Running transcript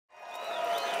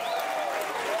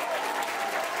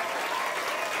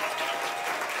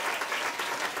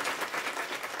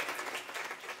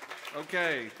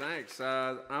Okay, thanks.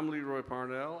 I'm Leroy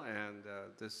Parnell, and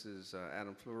this is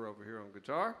Adam Fleur over here on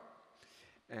guitar,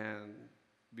 and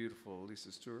beautiful Lisa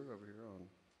Stewart over here on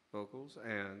vocals,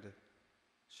 and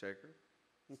Shaker,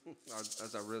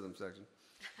 that's our rhythm section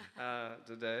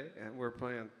today. And we're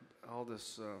playing all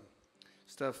this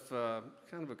stuff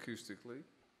kind of acoustically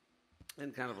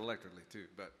and kind of electrically too.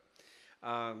 But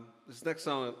this next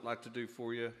song I'd like to do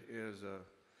for you is a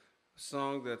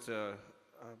song that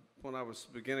when I was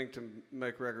beginning to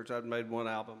make records, I'd made one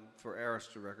album for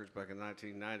Arista Records back in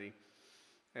 1990,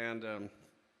 and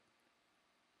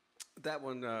that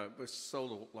one was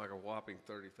sold like a whopping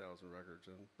 30,000 records.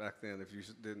 And back then, if you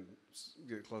didn't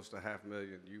get close to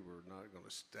 500,000, you were not going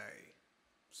to stay.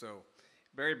 So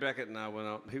Barry Beckett and I went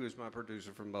out. He was my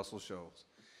producer from Muscle Shoals,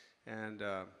 and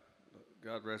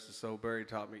God rest his soul, Barry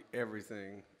taught me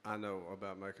everything I know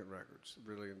about making records,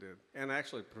 really did. And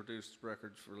actually produced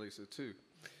records for Lisa too.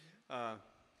 And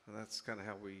that's kind of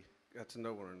how we got to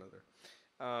know one another.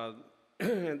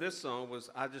 And this song was,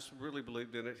 I just really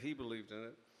believed in it. He believed in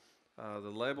it. The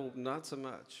label, not so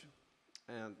much.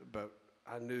 But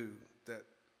I knew that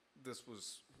this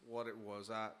was what it was.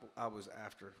 I was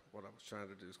after what I was trying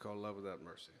to do. It's called Love Without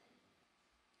Mercy.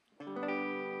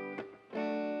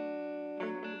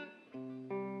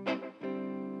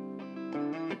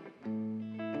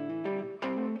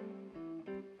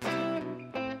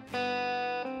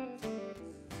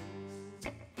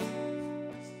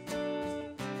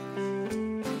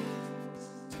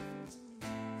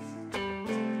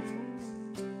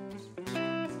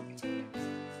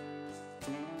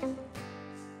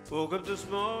 Woke up this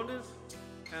morning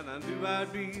and I knew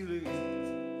I'd be late.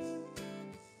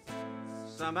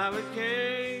 Somehow it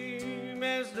came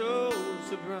as no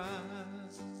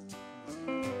surprise.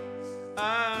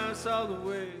 I saw the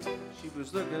way she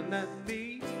was looking at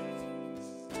me.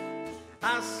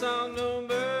 I saw no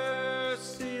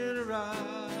mercy in her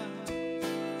eyes. You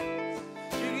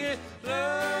get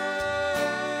love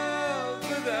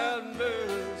without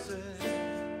mercy.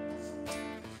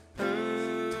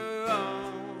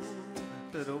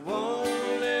 That I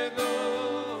won't let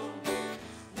go.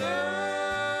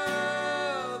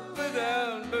 Love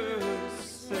without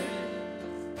mercy.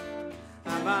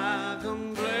 Am I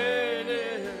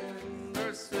complaining?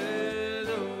 Mercy,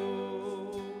 no.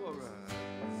 All right.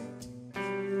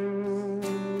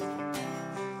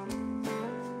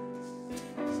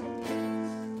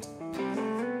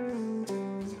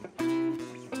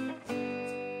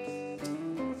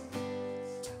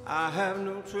 I have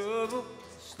no trouble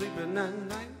sleeping at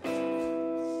night,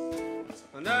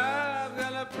 and I've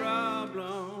got a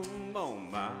problem on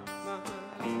my mind.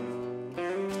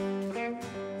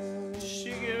 She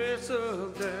gave me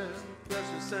something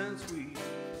precious and sweet.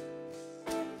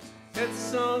 It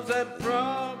solves that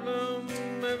problem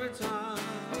every time.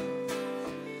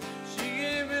 She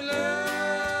gave me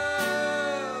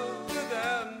love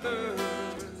without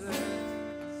mercy.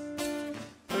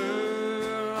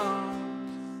 Her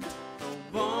arms, no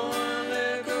born.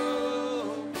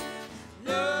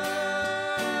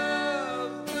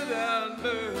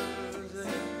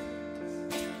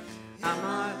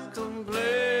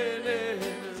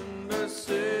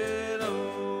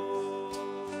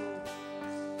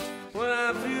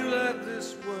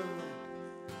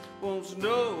 Wants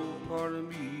no part of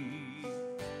me.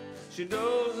 She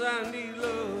knows I need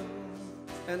love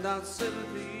and not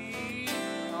sympathy.